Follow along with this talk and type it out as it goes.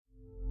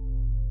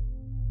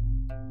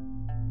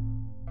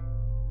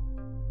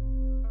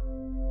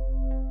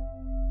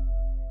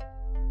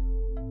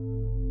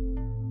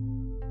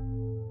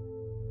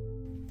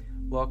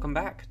welcome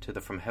back to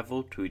the From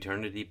Hevel to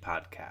Eternity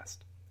podcast.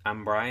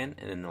 I'm Brian,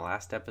 and in the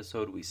last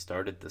episode we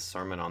started the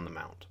Sermon on the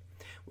Mount.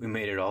 We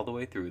made it all the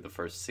way through the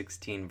first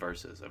 16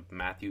 verses of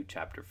Matthew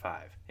chapter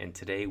 5, and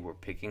today we're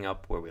picking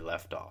up where we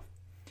left off.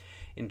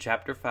 In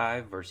chapter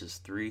 5, verses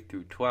 3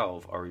 through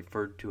 12 are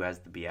referred to as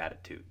the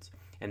Beatitudes,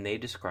 and they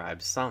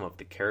describe some of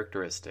the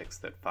characteristics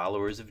that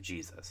followers of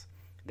Jesus,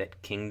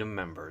 that kingdom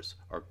members,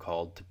 are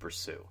called to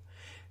pursue.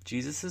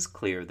 Jesus is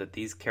clear that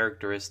these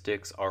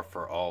characteristics are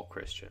for all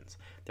Christians.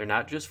 They're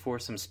not just for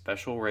some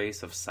special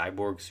race of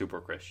cyborg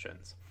super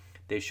Christians.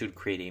 They should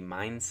create a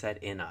mindset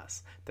in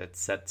us that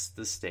sets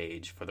the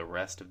stage for the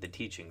rest of the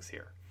teachings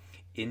here.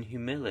 In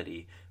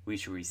humility, we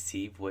should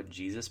receive what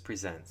Jesus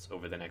presents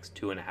over the next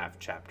 2.5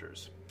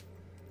 chapters.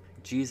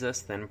 Jesus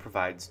then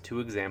provides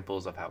 2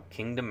 examples of how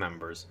kingdom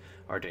members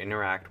are to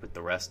interact with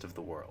the rest of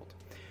the world.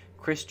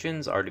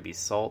 Christians are to be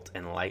salt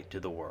and light to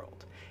the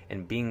world.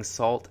 And being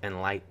salt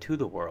and light to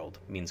the world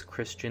means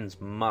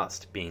Christians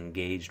must be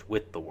engaged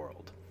with the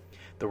world.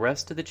 The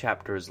rest of the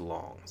chapter is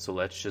long, so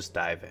let's just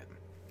dive in.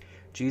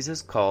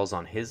 Jesus calls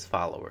on his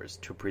followers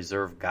to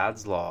preserve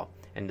God's law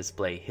and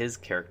display his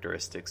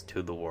characteristics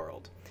to the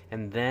world.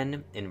 And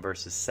then, in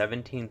verses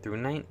 17 through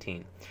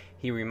 19,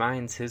 he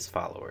reminds his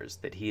followers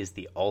that he is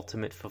the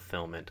ultimate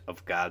fulfillment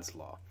of God's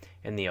law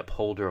and the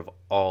upholder of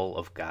all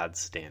of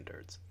God's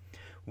standards.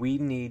 We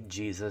need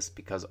Jesus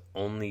because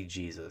only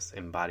Jesus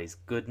embodies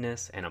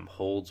goodness and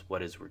upholds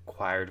what is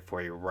required for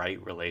a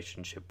right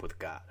relationship with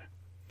God.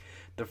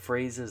 The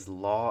phrases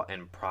law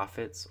and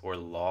prophets or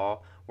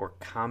law were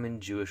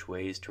common Jewish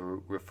ways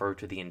to refer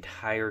to the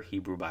entire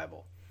Hebrew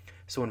Bible.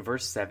 So in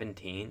verse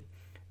 17,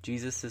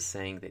 Jesus is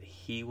saying that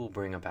he will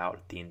bring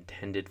about the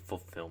intended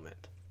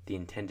fulfillment, the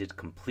intended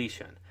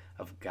completion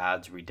of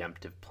God's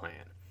redemptive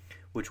plan,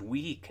 which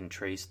we can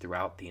trace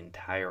throughout the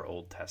entire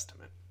Old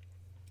Testament.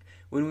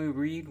 When we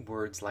read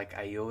words like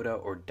iota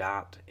or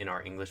dot in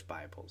our English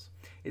Bibles,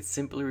 it's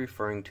simply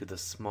referring to the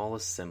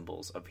smallest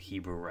symbols of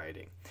Hebrew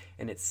writing,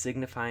 and it's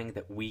signifying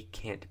that we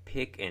can't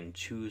pick and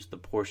choose the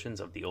portions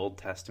of the Old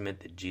Testament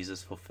that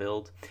Jesus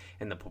fulfilled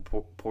and the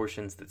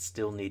portions that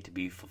still need to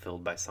be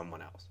fulfilled by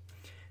someone else.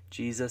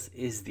 Jesus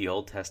is the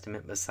Old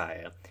Testament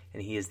Messiah,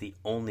 and he is the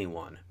only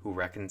one who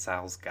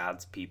reconciles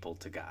God's people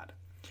to God.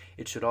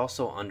 It should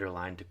also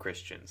underline to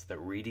Christians that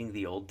reading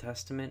the Old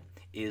Testament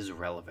is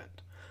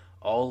relevant.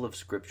 All of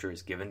Scripture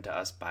is given to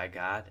us by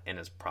God and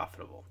is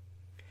profitable.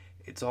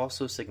 It's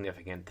also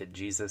significant that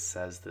Jesus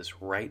says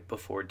this right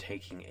before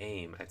taking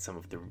aim at some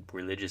of the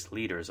religious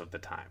leaders of the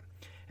time,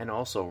 and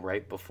also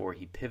right before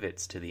he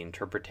pivots to the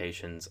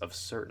interpretations of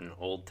certain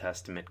Old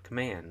Testament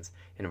commands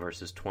in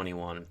verses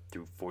 21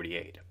 through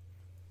 48.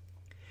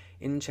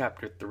 In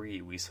chapter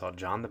 3, we saw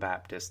John the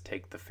Baptist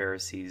take the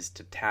Pharisees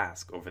to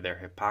task over their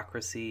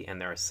hypocrisy and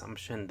their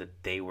assumption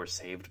that they were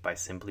saved by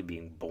simply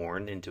being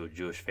born into a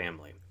Jewish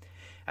family.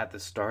 At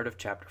the start of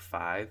chapter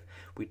 5,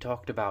 we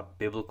talked about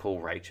biblical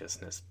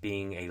righteousness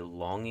being a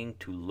longing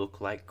to look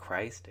like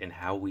Christ in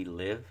how we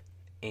live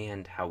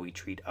and how we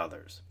treat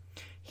others.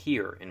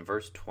 Here, in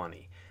verse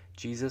 20,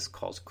 Jesus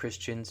calls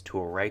Christians to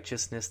a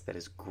righteousness that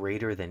is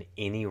greater than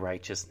any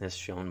righteousness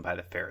shown by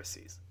the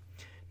Pharisees.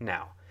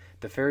 Now,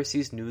 the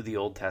Pharisees knew the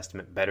Old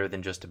Testament better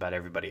than just about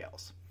everybody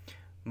else.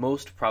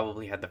 Most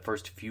probably had the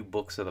first few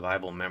books of the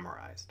Bible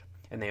memorized,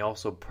 and they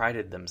also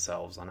prided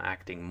themselves on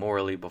acting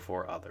morally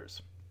before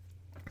others.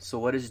 So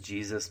what does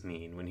Jesus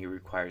mean when he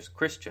requires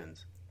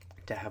Christians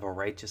to have a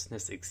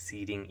righteousness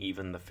exceeding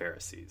even the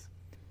Pharisees?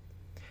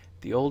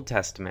 The Old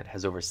Testament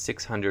has over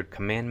 600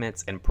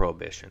 commandments and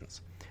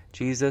prohibitions.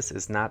 Jesus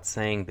is not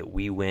saying that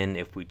we win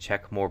if we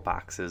check more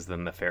boxes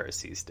than the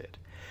Pharisees did.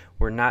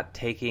 We're not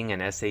taking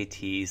an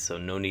SAT, so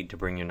no need to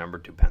bring your number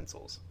 2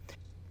 pencils.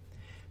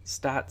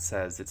 Stott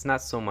says it's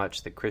not so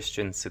much that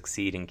Christians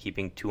succeed in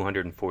keeping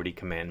 240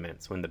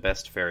 commandments when the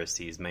best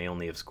Pharisees may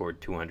only have scored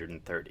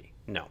 230.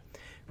 No.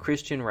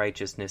 Christian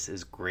righteousness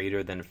is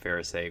greater than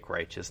Pharisaic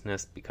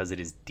righteousness because it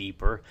is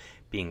deeper,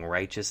 being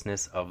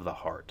righteousness of the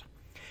heart.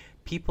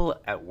 People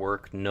at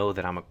work know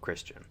that I'm a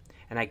Christian,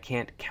 and I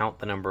can't count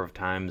the number of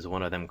times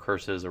one of them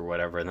curses or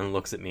whatever and then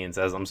looks at me and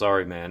says, "I'm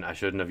sorry, man, I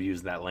shouldn't have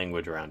used that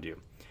language around you."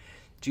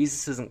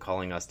 Jesus isn't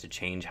calling us to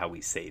change how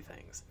we say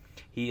things.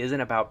 He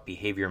isn't about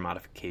behavior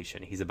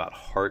modification. He's about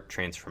heart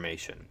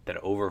transformation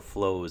that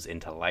overflows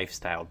into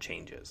lifestyle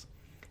changes.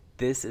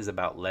 This is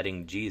about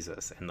letting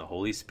Jesus and the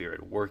Holy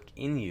Spirit work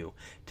in you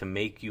to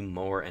make you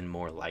more and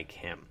more like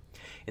him.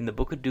 In the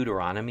book of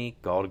Deuteronomy,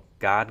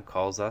 God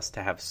calls us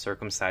to have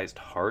circumcised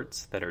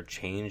hearts that are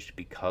changed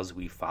because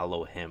we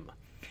follow him.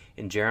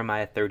 In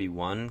Jeremiah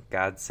 31,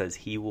 God says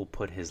he will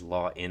put his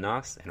law in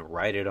us and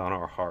write it on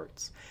our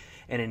hearts.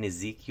 And in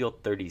Ezekiel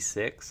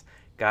 36,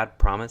 God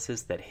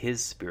promises that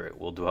his Spirit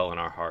will dwell in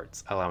our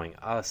hearts, allowing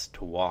us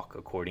to walk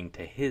according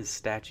to his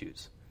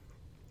statutes.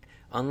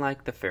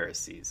 Unlike the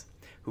Pharisees,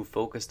 who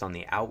focused on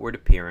the outward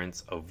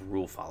appearance of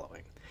rule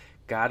following,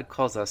 God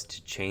calls us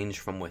to change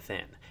from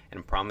within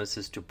and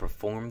promises to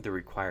perform the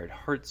required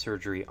heart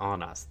surgery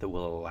on us that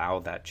will allow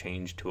that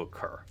change to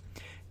occur.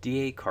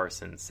 D.A.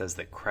 Carson says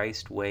that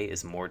Christ's way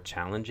is more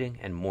challenging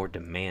and more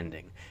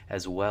demanding,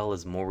 as well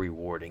as more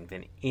rewarding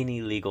than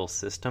any legal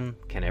system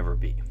can ever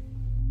be.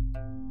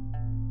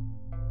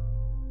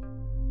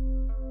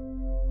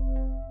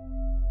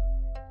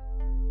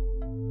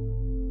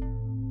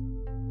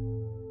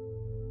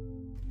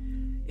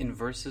 In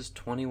verses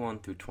 21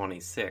 through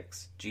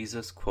 26,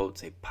 Jesus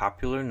quotes a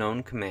popular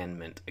known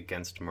commandment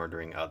against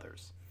murdering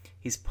others.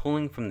 He's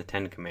pulling from the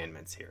 10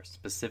 Commandments here,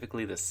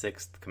 specifically the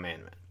 6th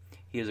commandment.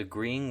 He is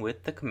agreeing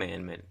with the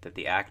commandment that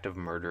the act of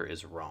murder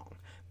is wrong,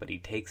 but he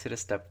takes it a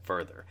step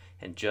further,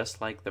 and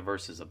just like the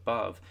verses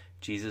above,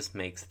 Jesus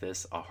makes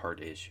this a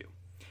heart issue.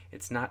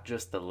 It's not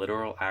just the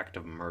literal act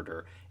of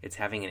murder, it's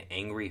having an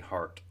angry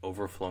heart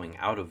overflowing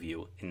out of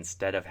you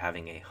instead of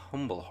having a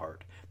humble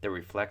heart that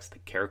reflects the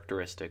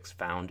characteristics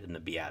found in the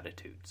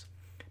Beatitudes.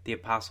 The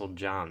Apostle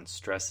John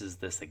stresses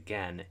this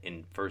again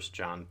in 1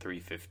 John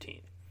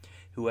 3:15.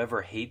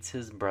 Whoever hates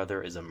his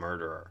brother is a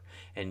murderer,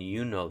 and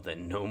you know that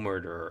no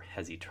murderer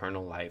has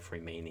eternal life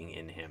remaining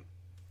in him.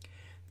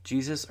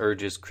 Jesus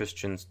urges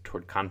Christians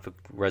toward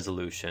conflict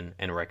resolution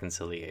and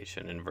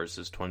reconciliation in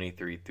verses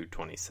 23 through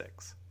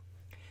 26.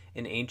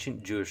 In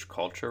ancient Jewish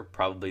culture,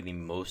 probably the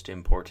most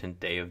important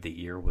day of the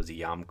year was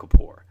Yom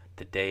Kippur,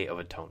 the Day of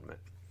Atonement.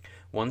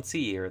 Once a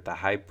year, the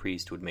high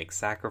priest would make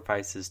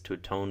sacrifices to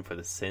atone for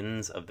the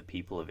sins of the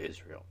people of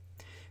Israel.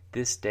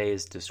 This day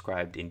is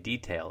described in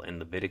detail in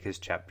Leviticus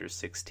chapter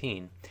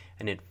 16,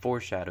 and it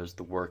foreshadows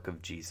the work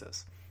of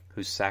Jesus,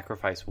 whose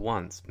sacrifice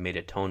once made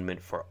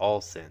atonement for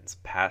all sins,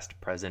 past,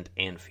 present,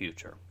 and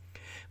future.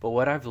 But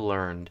what I've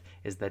learned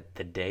is that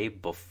the day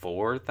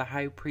before the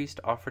high priest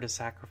offered a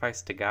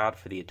sacrifice to God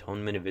for the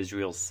atonement of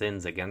Israel's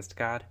sins against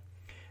God,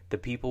 the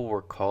people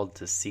were called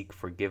to seek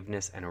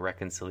forgiveness and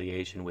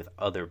reconciliation with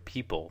other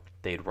people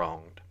they'd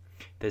wronged.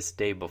 This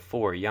day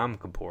before Yom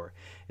Kippur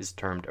is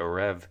termed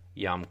Erev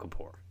Yom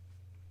Kippur.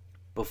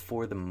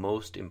 Before the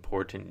most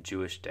important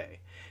Jewish day,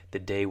 the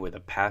day where the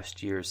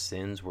past year's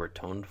sins were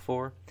atoned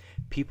for,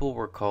 people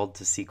were called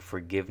to seek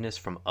forgiveness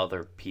from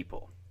other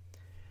people.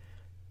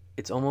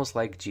 It's almost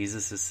like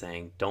Jesus is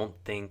saying, don't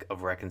think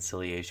of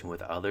reconciliation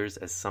with others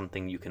as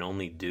something you can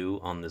only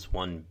do on this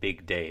one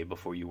big day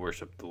before you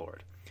worship the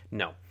Lord.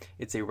 No,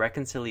 it's a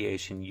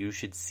reconciliation you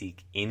should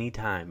seek any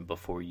time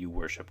before you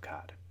worship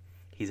God.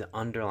 He's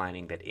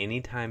underlining that any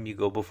time you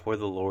go before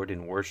the Lord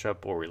in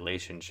worship or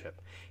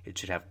relationship, it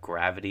should have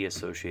gravity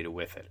associated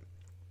with it,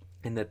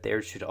 and that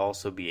there should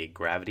also be a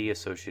gravity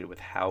associated with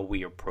how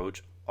we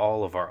approach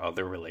all of our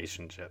other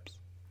relationships.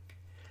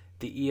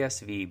 The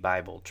ESV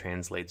Bible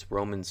translates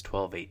Romans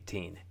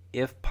 12:18,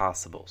 if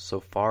possible,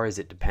 so far as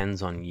it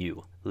depends on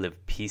you,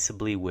 live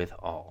peaceably with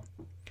all.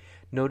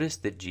 Notice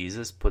that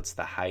Jesus puts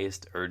the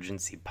highest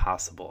urgency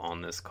possible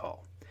on this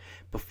call.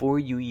 Before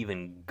you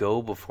even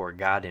go before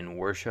God in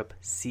worship,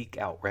 seek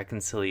out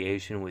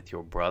reconciliation with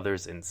your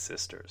brothers and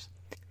sisters.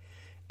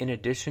 In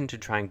addition to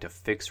trying to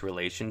fix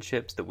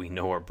relationships that we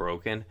know are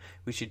broken,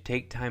 we should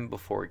take time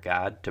before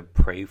God to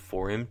pray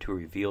for Him to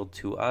reveal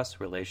to us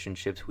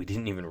relationships we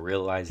didn't even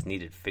realize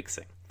needed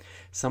fixing.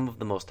 Some of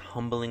the most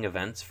humbling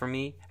events for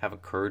me have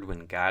occurred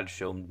when God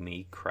showed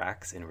me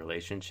cracks in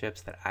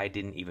relationships that I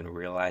didn't even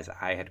realize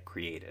I had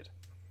created.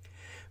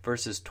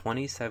 Verses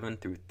 27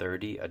 through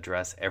 30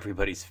 address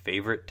everybody's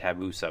favorite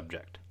taboo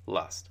subject,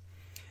 lust.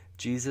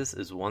 Jesus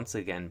is once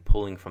again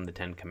pulling from the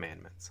 10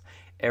 Commandments.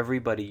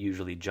 Everybody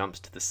usually jumps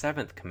to the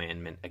 7th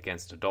commandment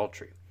against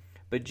adultery,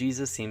 but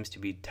Jesus seems to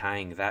be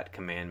tying that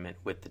commandment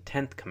with the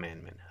 10th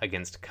commandment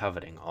against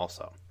coveting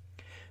also.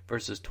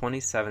 Verses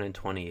 27 and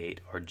 28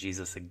 are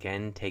Jesus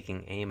again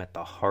taking aim at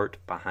the heart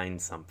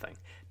behind something,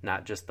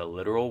 not just the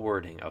literal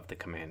wording of the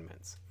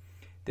commandments.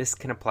 This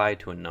can apply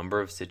to a number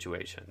of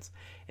situations.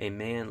 A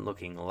man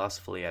looking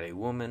lustfully at a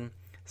woman,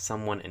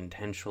 someone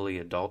intentionally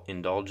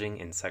indulging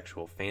in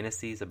sexual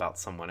fantasies about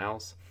someone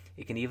else.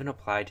 It can even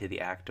apply to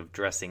the act of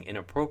dressing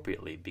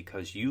inappropriately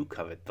because you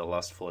covet the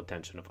lustful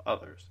attention of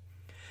others.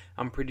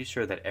 I'm pretty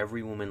sure that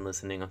every woman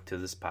listening to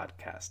this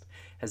podcast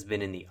has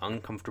been in the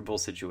uncomfortable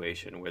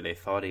situation where they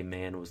thought a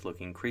man was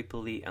looking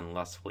creepily and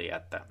lustfully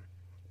at them.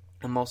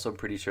 I'm also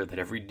pretty sure that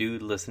every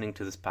dude listening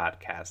to this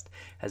podcast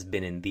has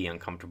been in the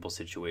uncomfortable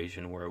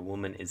situation where a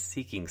woman is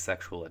seeking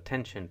sexual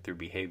attention through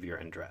behavior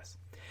and dress.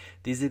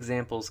 These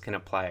examples can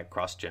apply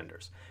across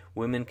genders.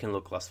 Women can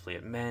look lustfully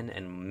at men,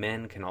 and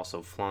men can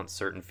also flaunt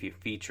certain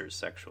features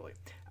sexually.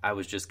 I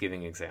was just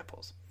giving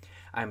examples.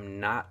 I'm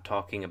not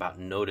talking about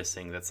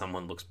noticing that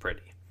someone looks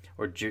pretty,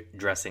 or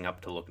dressing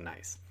up to look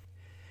nice.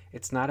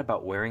 It's not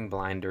about wearing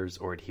blinders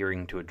or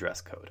adhering to a dress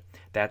code.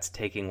 That's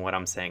taking what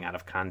I'm saying out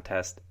of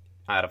context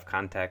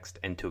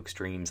and to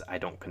extremes I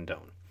don't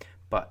condone.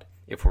 But,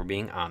 if we're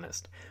being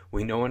honest,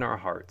 we know in our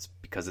hearts,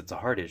 because it's a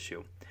heart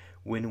issue,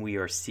 when we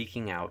are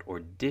seeking out or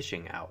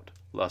dishing out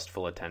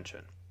lustful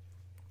attention.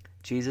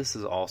 Jesus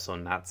is also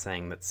not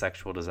saying that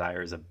sexual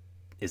desire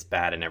is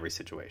bad in every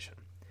situation.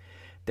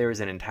 There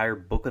is an entire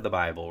book of the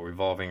Bible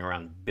revolving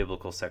around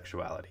biblical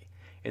sexuality.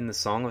 In the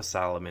Song of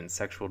Solomon,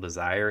 sexual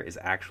desire is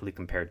actually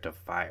compared to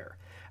fire.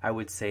 I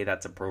would say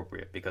that's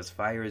appropriate because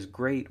fire is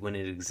great when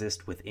it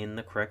exists within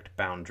the correct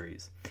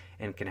boundaries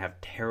and can have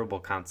terrible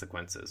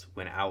consequences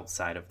when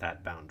outside of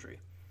that boundary.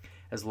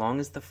 As long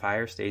as the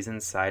fire stays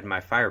inside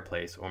my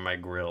fireplace or my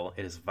grill,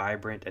 it is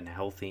vibrant and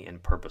healthy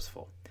and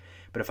purposeful.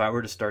 But if I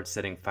were to start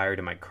setting fire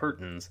to my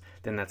curtains,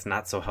 then that's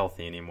not so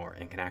healthy anymore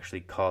and can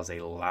actually cause a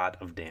lot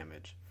of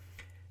damage.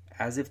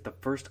 As if the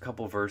first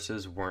couple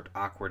verses weren't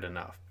awkward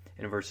enough,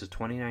 in verses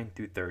 29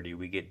 through 30,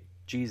 we get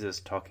Jesus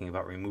talking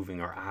about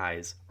removing our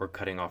eyes or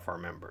cutting off our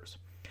members.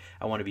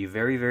 I want to be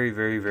very, very,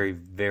 very, very,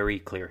 very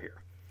clear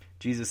here.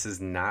 Jesus is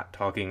not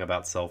talking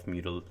about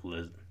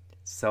self-mutilation.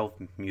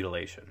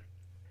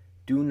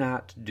 Do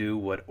not do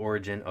what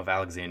Origen of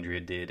Alexandria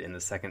did in the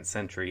 2nd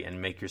century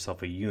and make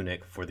yourself a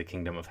eunuch for the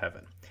kingdom of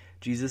heaven.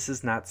 Jesus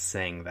is not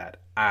saying that.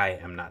 I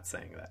am not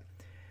saying that.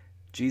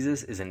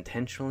 Jesus is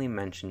intentionally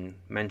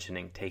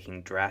mentioning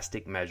taking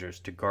drastic measures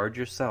to guard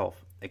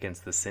yourself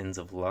against the sins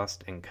of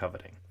lust and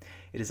coveting.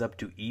 It is up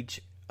to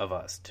each of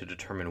us to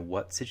determine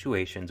what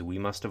situations we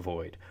must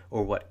avoid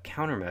or what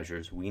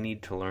countermeasures we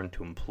need to learn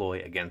to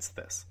employ against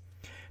this.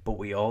 But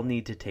we all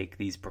need to take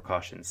these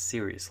precautions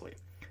seriously.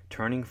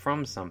 Turning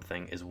from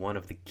something is one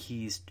of the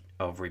keys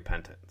of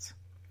repentance.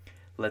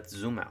 Let's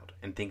zoom out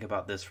and think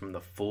about this from the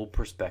full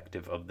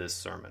perspective of this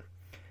sermon.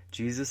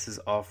 Jesus is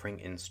offering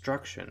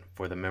instruction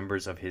for the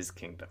members of his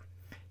kingdom.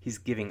 He's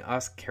giving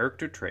us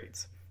character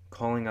traits,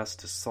 calling us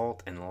to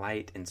salt and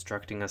light,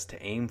 instructing us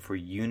to aim for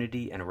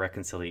unity and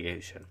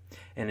reconciliation,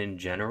 and in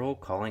general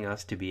calling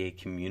us to be a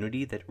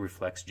community that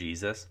reflects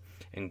Jesus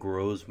and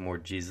grows more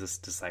Jesus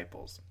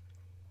disciples.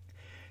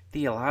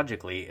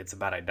 Theologically, it's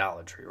about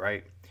idolatry,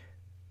 right?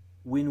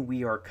 When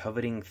we are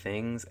coveting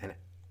things and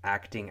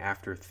acting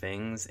after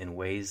things in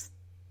ways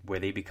where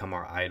they become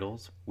our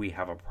idols, we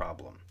have a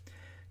problem.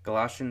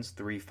 Galatians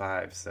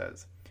 3:5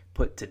 says,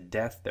 "Put to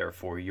death,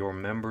 therefore, your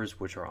members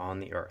which are on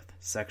the earth,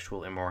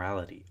 sexual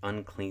immorality,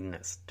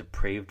 uncleanness,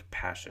 depraved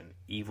passion,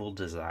 evil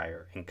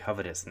desire, and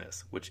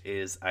covetousness, which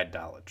is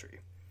idolatry."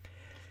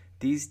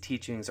 These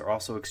teachings are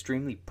also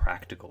extremely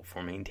practical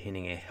for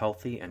maintaining a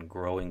healthy and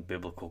growing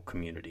biblical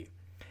community.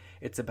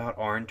 It's about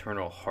our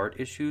internal heart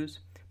issues,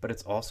 but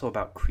it's also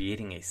about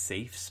creating a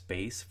safe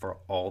space for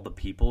all the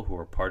people who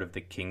are part of the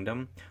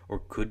kingdom or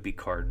could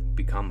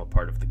become a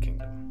part of the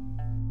kingdom.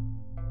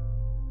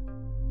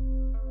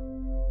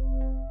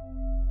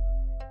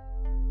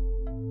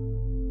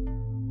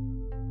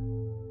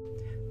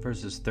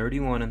 Verses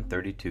 31 and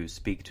 32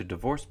 speak to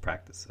divorce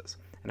practices,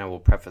 and I will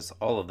preface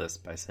all of this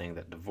by saying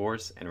that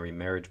divorce and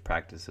remarriage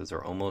practices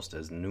are almost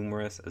as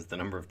numerous as the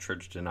number of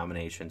church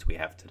denominations we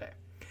have today.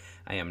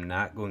 I am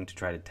not going to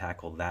try to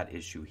tackle that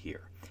issue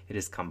here. It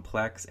is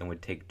complex and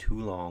would take too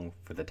long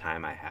for the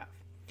time I have.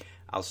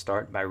 I'll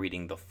start by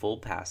reading the full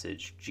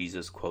passage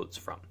Jesus quotes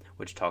from,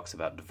 which talks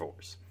about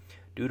divorce.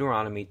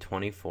 Deuteronomy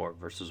 24,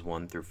 verses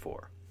 1 through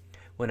 4.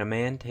 "When a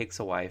man takes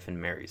a wife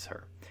and marries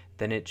her,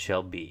 then it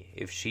shall be,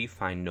 if she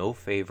find no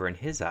favor in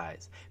his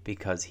eyes,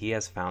 because he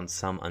has found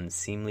some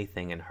unseemly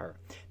thing in her,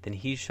 then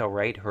he shall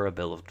write her a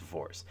bill of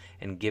divorce,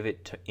 and give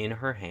it in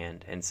her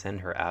hand, and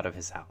send her out of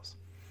his house.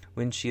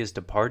 When she is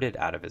departed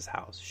out of his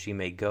house, she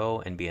may go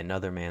and be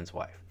another man's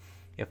wife.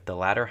 If the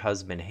latter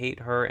husband hate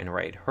her, and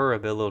write her a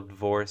bill of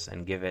divorce,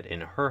 and give it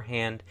in her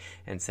hand,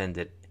 and send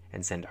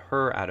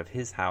her out of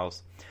his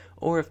house,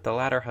 or if the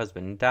latter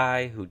husband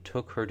die, who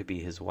took her to be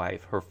his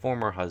wife, her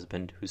former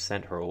husband, who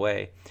sent her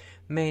away,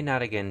 may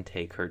not again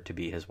take her to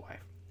be his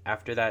wife.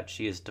 After that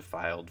she is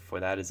defiled, for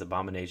that is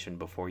abomination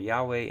before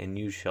Yahweh, and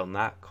you shall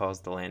not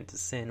cause the land to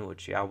sin,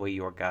 which Yahweh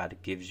your God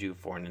gives you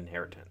for an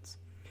inheritance."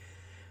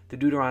 The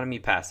Deuteronomy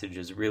passage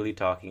is really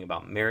talking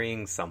about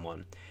marrying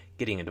someone,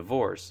 getting a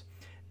divorce,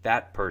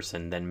 that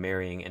person then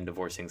marrying and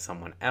divorcing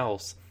someone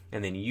else,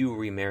 and then you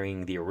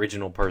remarrying the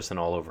original person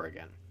all over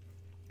again.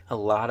 A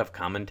lot of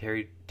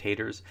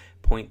commentators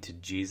point to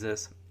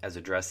Jesus as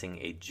addressing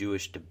a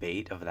Jewish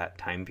debate of that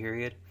time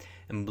period,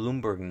 and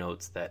Bloomberg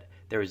notes that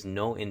there is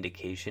no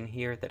indication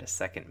here that a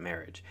second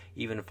marriage,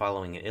 even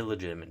following an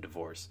illegitimate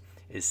divorce,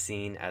 is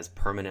seen as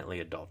permanently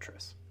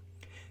adulterous.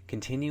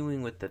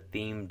 Continuing with the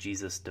theme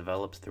Jesus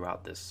develops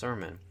throughout this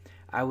sermon,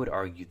 I would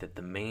argue that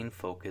the main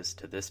focus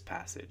to this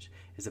passage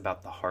is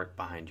about the heart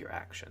behind your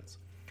actions.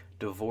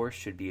 Divorce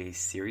should be a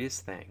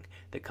serious thing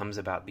that comes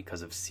about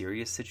because of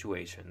serious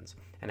situations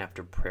and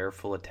after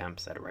prayerful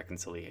attempts at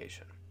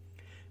reconciliation.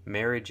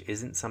 Marriage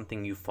isn't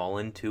something you fall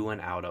into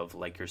and out of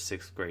like your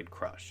 6th grade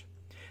crush.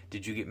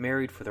 Did you get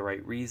married for the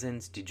right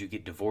reasons? Did you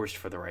get divorced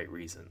for the right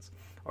reasons?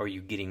 Are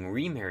you getting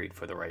remarried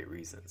for the right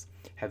reasons?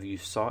 Have you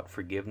sought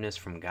forgiveness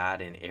from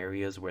God in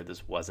areas where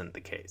this wasn't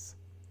the case?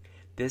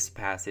 This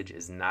passage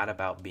is not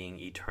about being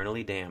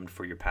eternally damned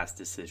for your past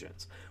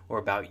decisions, or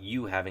about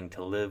you having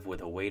to live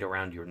with a weight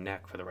around your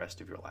neck for the rest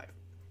of your life.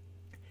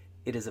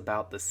 It is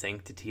about the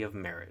sanctity of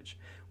marriage,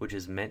 which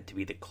is meant to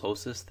be the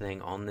closest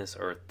thing on this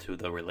earth to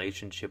the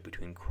relationship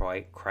between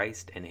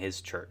Christ and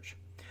his church,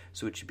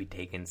 so it should be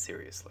taken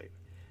seriously.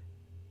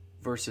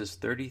 Verses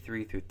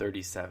 33 through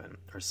 37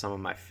 are some of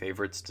my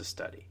favorites to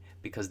study.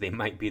 because they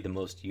might be the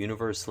most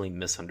universally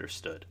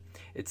misunderstood.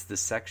 It's the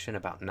section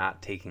about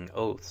not taking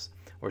oaths,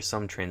 or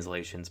some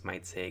translations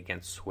might say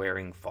against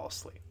swearing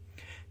falsely.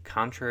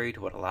 Contrary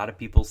to what a lot of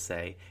people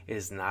say, it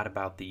is not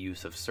about the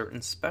use of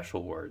certain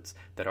special words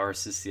that our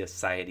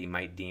society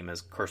might deem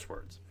as curse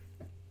words.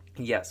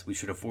 Yes, we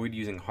should avoid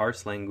using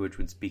harsh language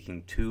when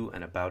speaking to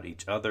and about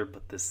each other,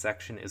 but this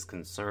section is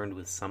concerned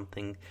with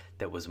something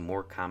that was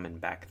more common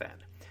back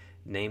then,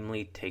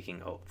 namely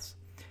taking oaths.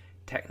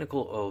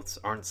 Technical oaths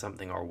aren't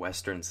something our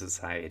Western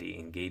society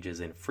engages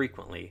in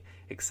frequently,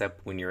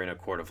 except when you're in a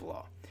court of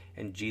law,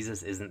 and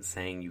Jesus isn't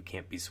saying you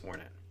can't be sworn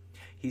in.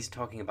 He's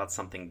talking about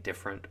something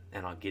different,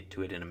 and I'll get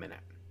to it in a minute.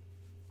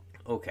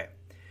 Okay,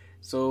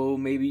 so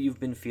maybe you've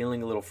been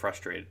feeling a little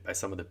frustrated by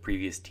some of the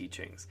previous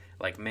teachings.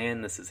 Like,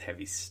 man, this is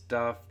heavy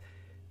stuff.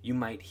 You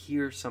might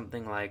hear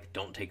something like,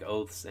 don't take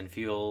oaths, and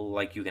feel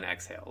like you can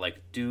exhale.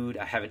 Like, dude,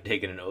 I haven't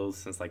taken an oath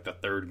since like the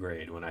 3rd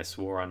grade when I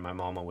swore on my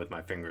mama with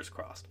my fingers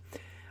crossed.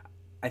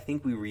 I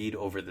think we read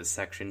over this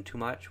section too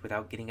much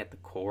without getting at the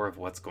core of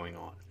what's going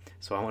on.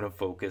 So I want to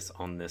focus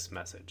on this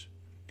message.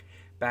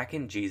 Back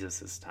in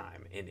Jesus'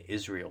 time, in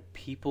Israel,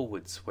 people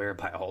would swear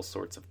by all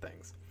sorts of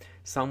things.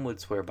 Some would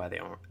swear by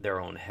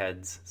their own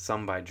heads,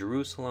 some by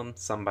Jerusalem,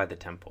 some by the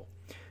temple.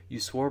 You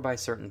swore by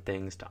certain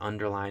things to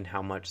underline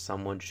how much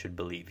someone should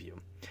believe you.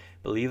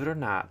 Believe it or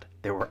not,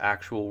 there were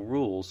actual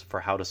rules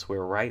for how to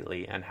swear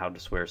rightly and how to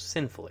swear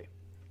sinfully.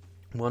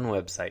 One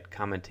website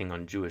commenting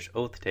on Jewish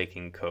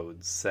oath-taking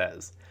codes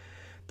says,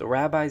 "The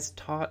rabbis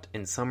taught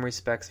in some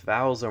respects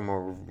vows are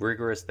more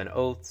rigorous than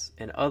oaths,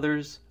 in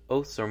others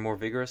oaths are more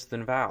vigorous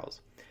than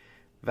vows.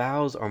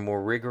 Vows are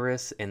more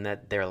rigorous in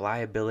that their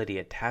liability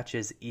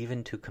attaches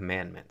even to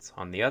commandments.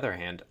 On the other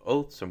hand,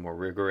 oaths are more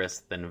rigorous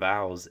than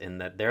vows in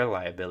that their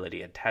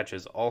liability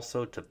attaches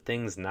also to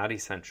things not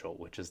essential,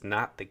 which is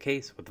not the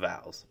case with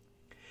vows."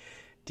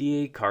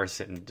 D.A.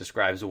 Carson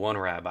describes one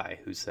rabbi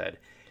who said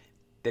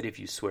that if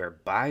you swear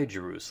by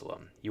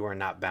Jerusalem, you are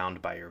not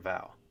bound by your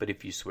vow, but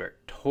if you swear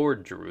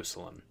toward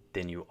Jerusalem,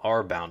 then you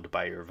are bound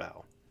by your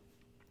vow.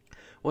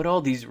 What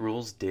all these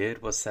rules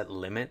did was set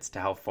limits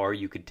to how far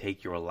you could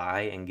take your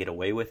lie and get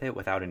away with it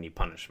without any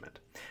punishment.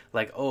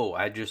 Like, oh,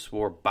 I just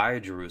swore by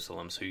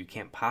Jerusalem, so you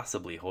can't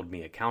possibly hold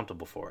me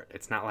accountable for it.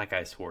 It's not like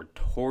I swore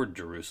toward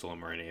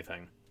Jerusalem or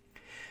anything.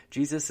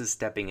 Jesus is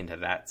stepping into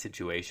that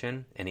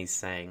situation, and he's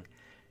saying,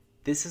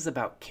 this is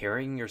about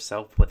carrying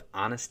yourself with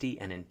honesty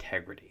and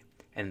integrity,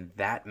 and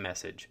that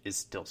message is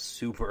still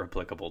super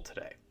applicable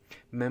today.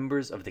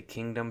 Members of the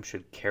kingdom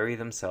should carry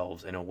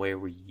themselves in a way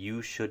where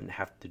you shouldn't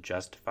have to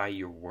justify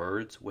your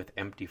words with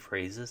empty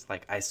phrases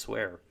like "I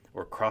swear"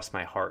 or "cross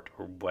my heart"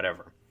 or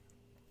whatever.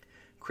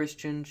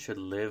 Christians should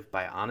live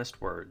by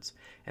honest words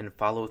and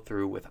follow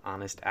through with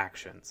honest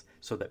actions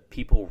so that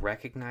people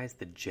recognize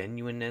the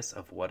genuineness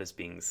of what is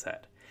being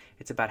said.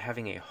 It's about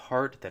having a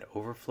heart that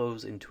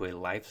overflows into a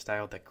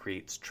lifestyle that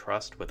creates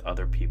trust with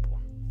other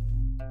people.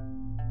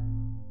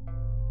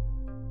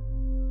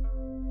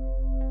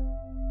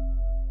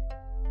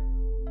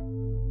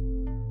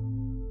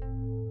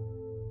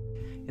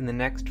 In the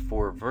next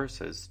 4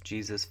 verses,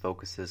 Jesus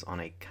focuses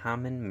on a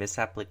common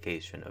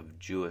misapplication of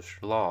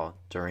Jewish law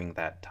during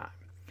that time.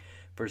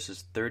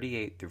 Verses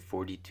 38 through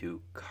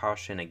 42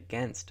 caution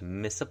against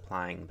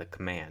misapplying the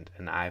command,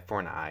 an eye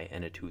for an eye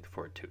and a tooth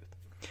for a tooth,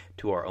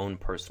 to our own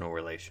personal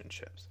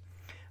relationships.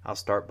 I'll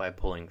start by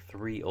pulling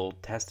 3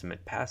 Old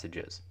Testament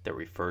passages that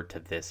refer to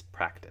this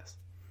practice.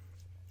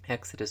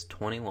 Exodus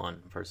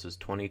 21, verses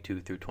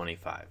 22 through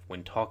 25,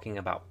 when talking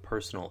about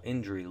personal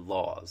injury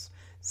laws,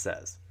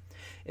 says,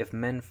 "If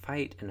men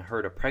fight and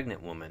hurt a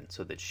pregnant woman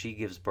so that she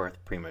gives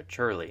birth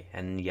prematurely,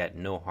 and yet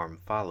no harm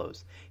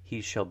follows, he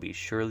shall be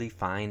surely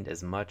fined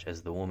as much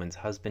as the woman's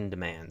husband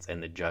demands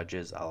and the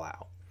judges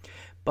allow.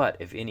 But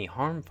if any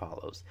harm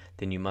follows,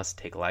 then you must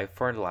take life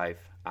for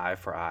life, eye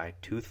for eye,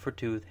 tooth for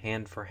tooth,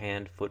 hand for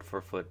hand, foot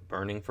for foot,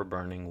 burning for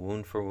burning,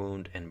 wound for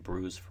wound, and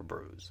bruise for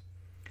bruise."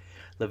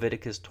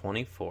 Leviticus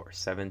 24,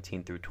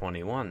 17 through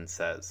 21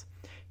 says,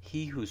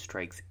 "He who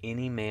strikes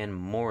any man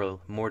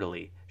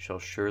mortally shall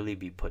surely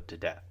be put to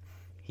death.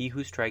 He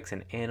who strikes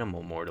an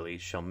animal mortally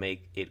shall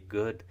make it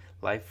good,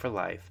 life for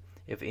life.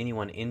 If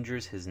anyone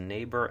injures his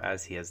neighbor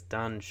as he has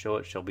done, so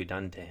it shall be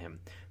done to him.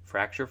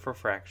 Fracture for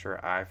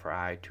fracture, eye for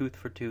eye, tooth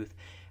for tooth.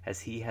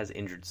 As he has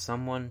injured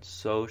someone,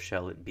 so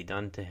shall it be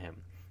done to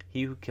him.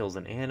 He who kills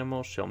an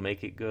animal shall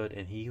make it good,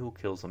 and he who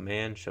kills a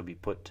man shall be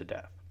put to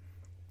death."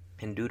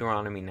 In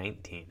Deuteronomy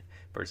 19,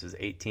 verses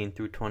 18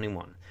 through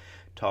 21,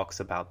 talks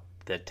about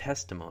the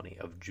testimony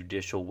of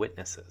judicial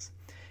witnesses.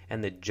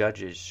 "And the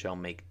judges shall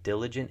make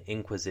diligent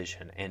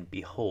inquisition, and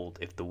behold,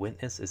 if the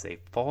witness is a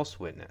false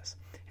witness,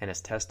 and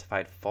has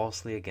testified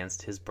falsely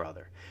against his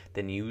brother,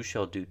 then you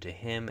shall do to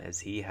him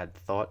as he had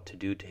thought to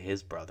do to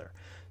his brother.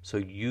 So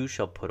you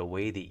shall put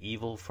away the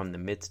evil from the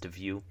midst of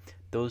you.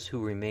 Those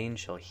who remain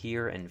shall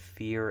hear and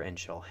fear, and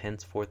shall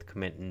henceforth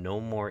commit no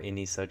more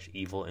any such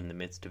evil in the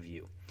midst of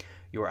you.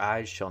 Your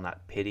eyes shall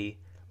not pity.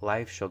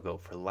 Life shall go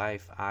for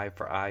life, eye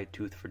for eye,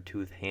 tooth for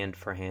tooth, hand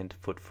for hand,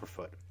 foot for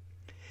foot."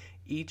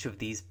 Each of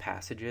these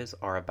passages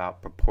are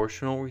about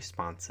proportional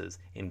responses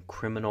in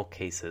criminal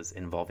cases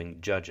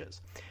involving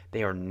judges.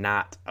 They are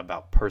not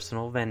about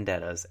personal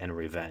vendettas and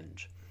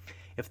revenge.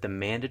 If the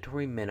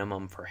mandatory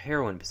minimum for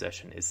heroin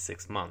possession is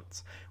 6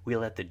 months, we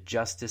let the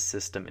justice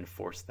system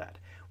enforce that.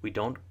 We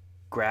don't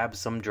grab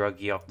some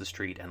druggie off the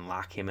street and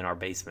lock him in our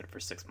basement for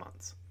 6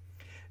 months.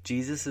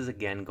 Jesus is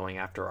again going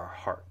after our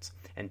hearts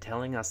and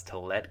telling us to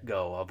let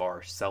go of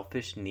our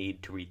selfish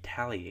need to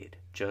retaliate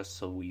just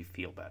so we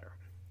feel better.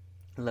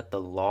 Let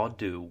the law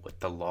do what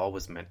the law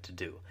was meant to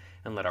do,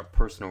 and let our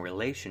personal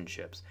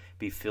relationships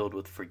be filled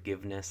with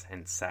forgiveness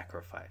and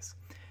sacrifice.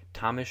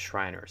 Thomas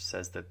Schreiner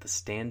says that the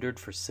standard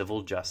for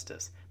civil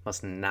justice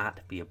must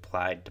not be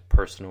applied to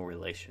personal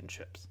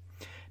relationships.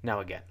 Now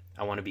again,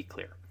 I want to be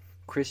clear.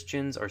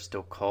 Christians are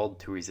still called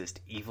to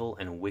resist evil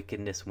and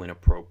wickedness when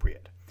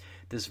appropriate.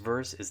 This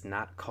verse is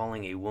not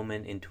calling a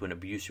woman into an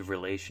abusive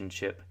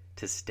relationship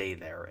to stay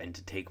there and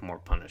to take more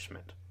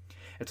punishment.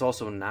 It's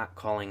also not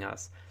calling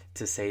us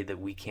to say that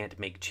we can't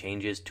make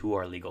changes to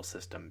our legal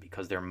system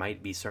because there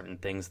might be certain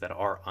things that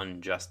are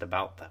unjust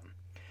about them.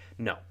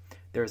 No,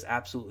 there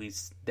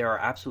are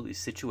absolutely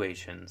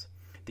situations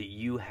that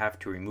you have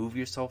to remove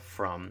yourself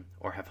from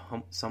or have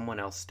someone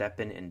else step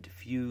in and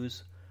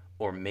diffuse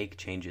or make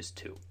changes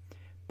to.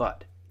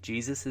 But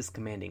Jesus is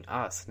commanding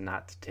us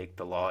not to take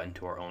the law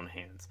into our own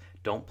hands.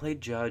 Don't play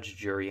judge,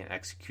 jury, and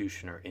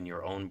executioner in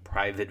your own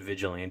private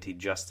vigilante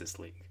justice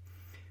league.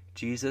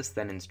 Jesus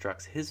then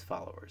instructs his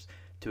followers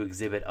to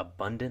exhibit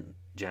abundant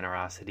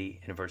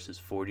generosity in verses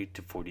 40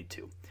 to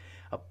 42,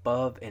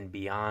 above and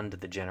beyond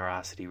the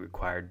generosity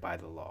required by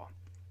the law.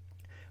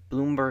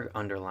 Bloomberg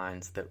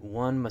underlines that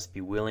one must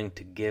be willing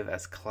to give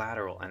as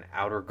collateral an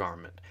outer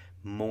garment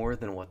more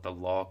than what the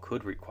law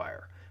could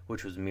require,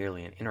 which was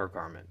merely an inner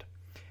garment.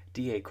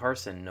 D.A.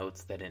 Carson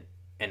notes that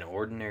an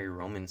ordinary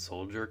Roman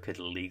soldier could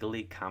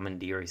legally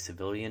commandeer a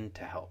civilian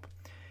to help,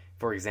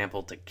 for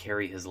example, to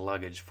carry his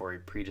luggage for a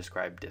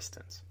prescribed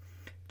distance.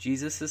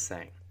 Jesus is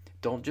saying,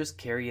 don't just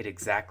carry it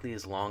exactly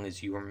as long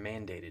as you are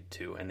mandated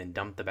to and then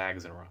dump the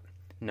bags and run.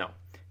 No,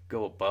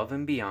 go above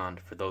and beyond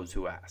for those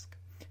who ask.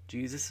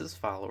 Jesus'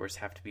 followers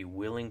have to be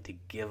willing to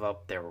give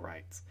up their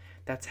rights.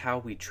 That's how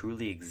we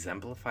truly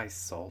exemplify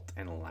salt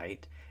and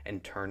light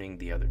and turning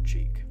the other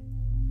cheek.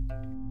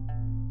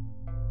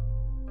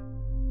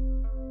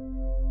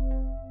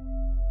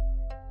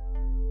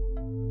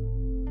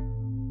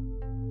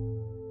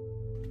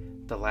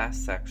 The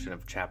last section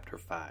of chapter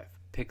 5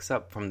 picks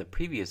up from the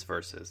previous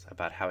verses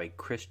about how a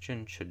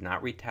Christian should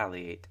not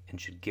retaliate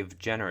and should give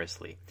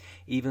generously,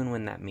 even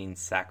when that means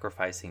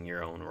sacrificing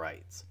your own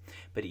rights.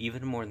 But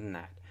even more than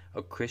that,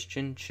 a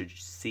Christian should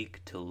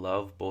seek to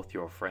love both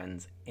your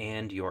friends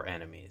and your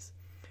enemies.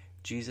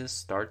 Jesus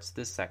starts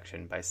this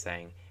section by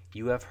saying,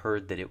 "You have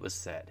heard that it was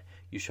said,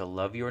 you shall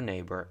love your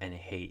neighbor and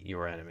hate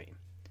your enemy."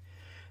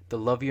 The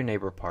love your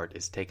neighbor part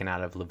is taken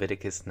out of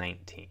Leviticus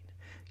 19.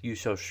 You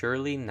shall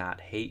surely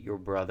not hate your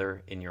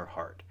brother in your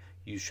heart.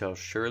 You shall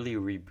surely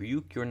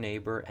rebuke your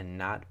neighbor and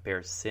not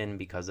bear sin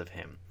because of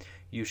him.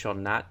 You shall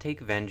not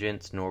take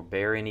vengeance nor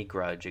bear any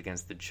grudge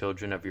against the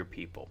children of your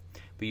people,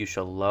 but you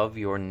shall love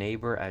your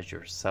neighbor as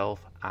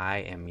yourself. I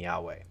am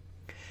Yahweh.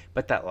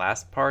 But that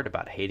last part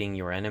about hating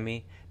your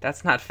enemy,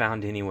 that's not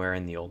found anywhere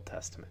in the Old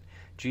Testament.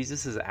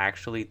 Jesus is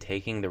actually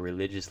taking the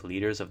religious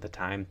leaders of the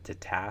time to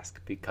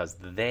task because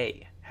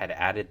they had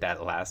added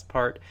that last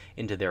part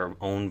into their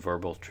own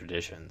verbal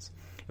traditions.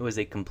 It was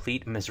a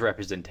complete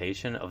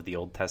misrepresentation of the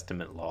Old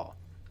Testament law.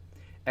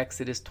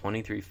 Exodus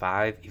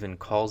 23:5 even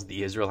calls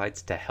the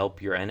Israelites to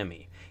help your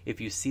enemy. If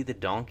you see the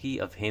donkey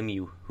of him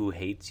who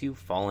hates you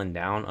fallen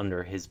down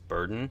under his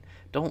burden,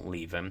 don't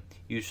leave him.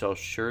 You shall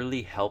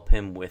surely help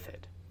him with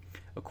it.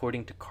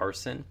 According to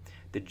Carson,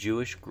 the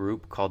Jewish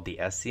group called the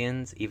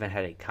Essenes even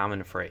had a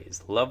common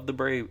phrase, love the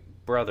brave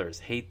brothers,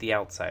 hate the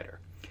outsider.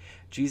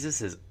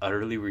 Jesus is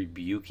utterly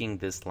rebuking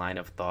this line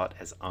of thought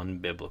as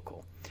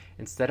unbiblical.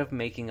 Instead of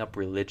making up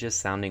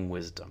religious-sounding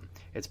wisdom,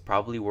 it's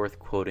probably worth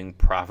quoting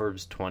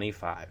Proverbs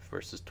 25,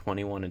 verses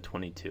 21 and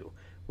 22,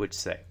 which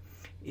say,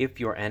 "If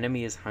your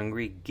enemy is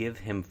hungry, give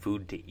him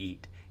food to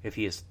eat. If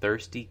he is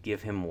thirsty,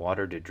 give him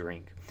water to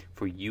drink.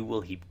 For you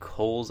will heap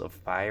coals of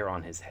fire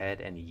on his head,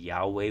 and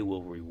Yahweh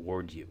will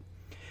reward you."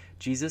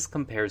 Jesus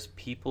compares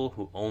people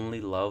who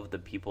only love the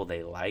people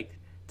they like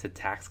to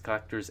tax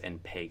collectors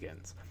and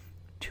pagans,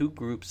 two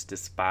groups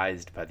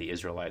despised by the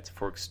Israelites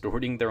for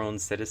extorting their own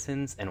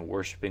citizens and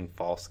worshiping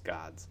false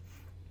gods.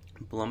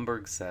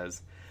 Bloomberg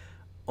says,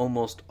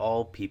 almost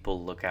all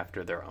people look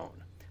after their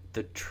own.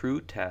 The true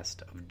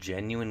test of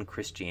genuine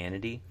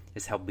Christianity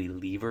is how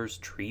believers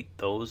treat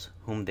those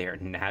whom they are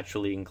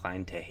naturally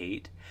inclined to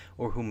hate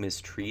or who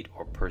mistreat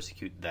or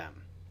persecute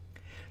them.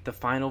 The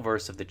final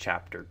verse of the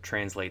chapter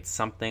translates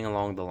something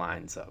along the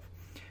lines of,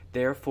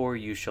 "Therefore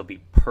you shall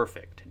be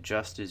perfect,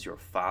 just as your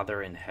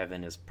Father in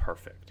heaven is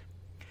perfect."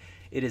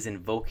 It is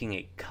invoking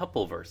a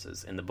couple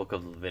verses in the book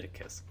of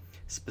Leviticus,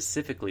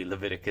 specifically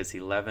Leviticus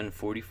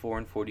 11:44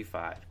 and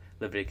 45,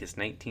 Leviticus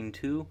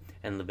 19:2,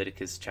 and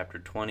Leviticus chapter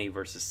 20,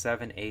 verses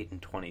 7, 8,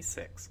 and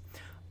 26,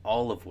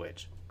 all of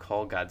which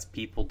call God's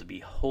people to be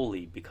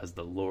holy because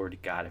the Lord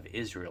God of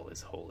Israel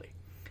is holy.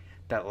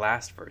 That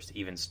last verse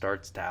even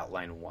starts to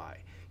outline why.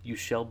 You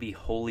shall be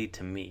holy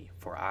to me,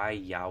 for I,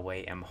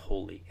 Yahweh, am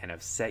holy, and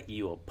have set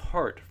you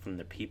apart from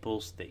the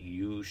peoples that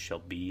you shall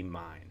be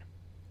mine.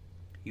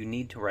 You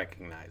need to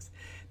recognize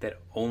that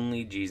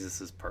only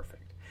Jesus is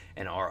perfect,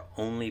 and our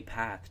only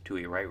path to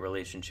a right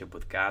relationship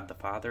with God the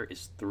Father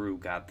is through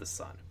God the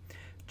Son.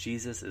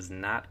 Jesus is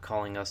not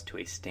calling us to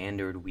a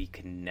standard we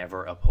can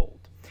never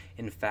uphold.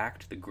 In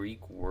fact, the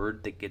Greek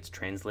word that gets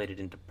translated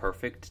into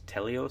perfect,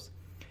 teleos,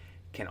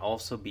 can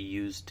also be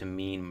used to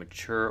mean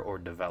mature or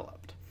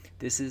developed.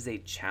 This is a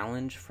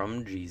challenge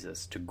from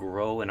Jesus to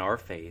grow in our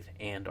faith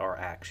and our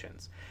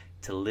actions,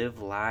 to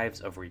live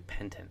lives of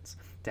repentance,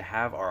 to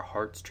have our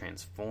hearts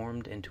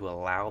transformed, and to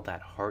allow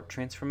that heart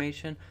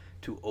transformation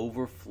to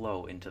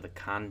overflow into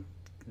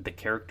the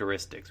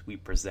characteristics we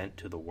present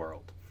to the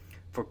world.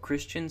 For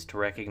Christians to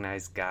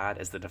recognize God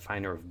as the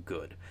definer of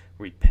good,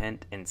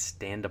 repent, and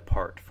stand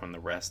apart from the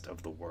rest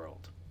of the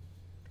world.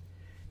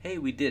 Hey,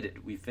 we did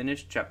it. We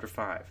finished chapter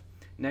 5.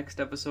 Next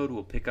episode,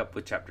 we'll pick up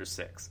with chapter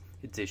 6.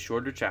 It's a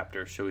shorter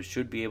chapter, so we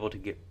should be able to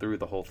get through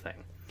the whole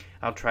thing.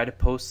 I'll try to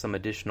post some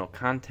additional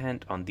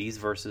content on these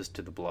verses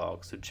to the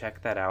blog, so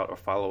check that out or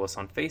follow us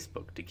on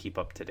Facebook to keep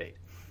up to date.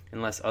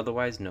 Unless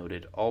otherwise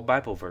noted, all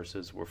Bible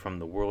verses were from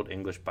the World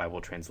English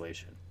Bible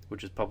Translation,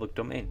 which is public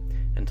domain.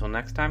 Until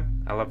next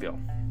time, I love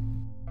y'all.